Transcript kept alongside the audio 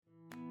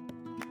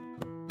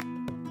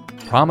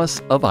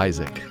promise of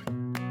Isaac.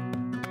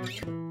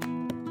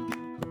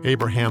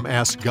 Abraham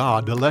asked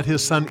God to let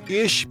his son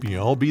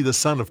Ishmael be the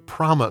son of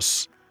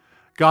promise.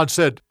 God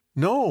said,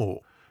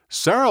 "No,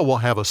 Sarah will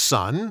have a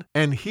son,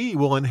 and he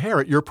will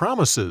inherit your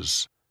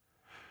promises."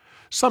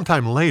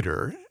 Sometime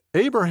later,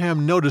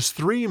 Abraham noticed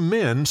 3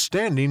 men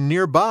standing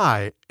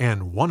nearby,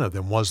 and one of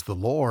them was the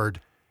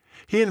Lord.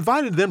 He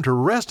invited them to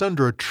rest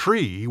under a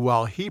tree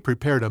while he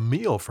prepared a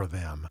meal for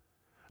them.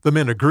 The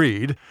men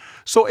agreed,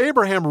 so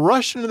Abraham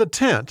rushed into the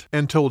tent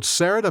and told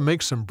Sarah to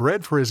make some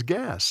bread for his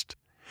guest.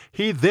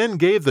 He then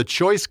gave the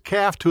choice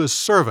calf to his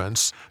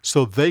servants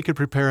so they could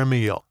prepare a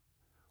meal.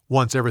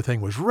 Once everything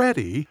was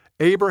ready,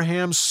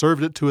 Abraham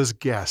served it to his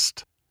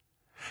guest.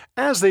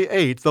 As they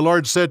ate, the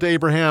Lord said to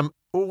Abraham,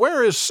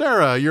 "Where is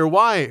Sarah, your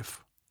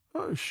wife?"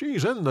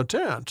 "She's in the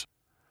tent."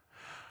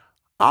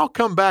 "I'll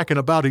come back in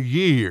about a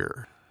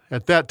year.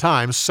 At that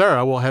time,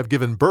 Sarah will have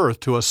given birth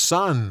to a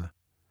son."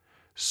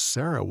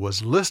 Sarah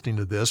was listening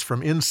to this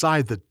from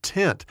inside the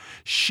tent.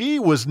 She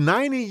was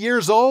 90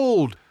 years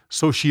old,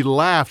 so she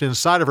laughed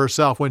inside of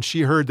herself when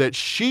she heard that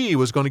she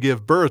was going to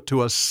give birth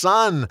to a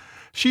son.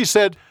 She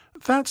said,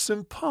 "That's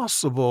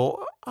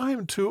impossible.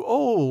 I'm too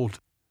old."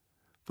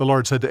 The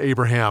Lord said to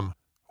Abraham,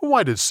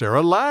 "Why did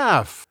Sarah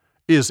laugh?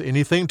 Is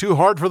anything too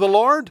hard for the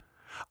Lord?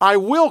 I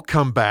will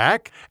come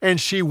back, and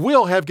she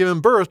will have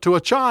given birth to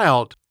a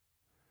child."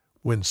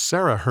 When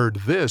Sarah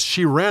heard this,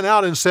 she ran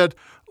out and said,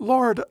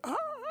 "Lord,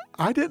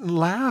 I didn't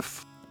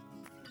laugh."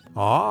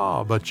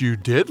 "Ah, but you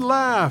did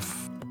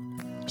laugh."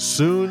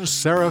 Soon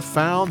Sarah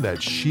found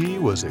that she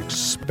was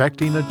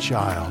expecting a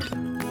child.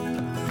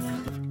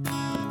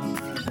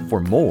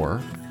 For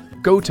more,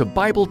 go to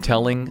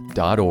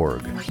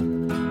BibleTelling.org.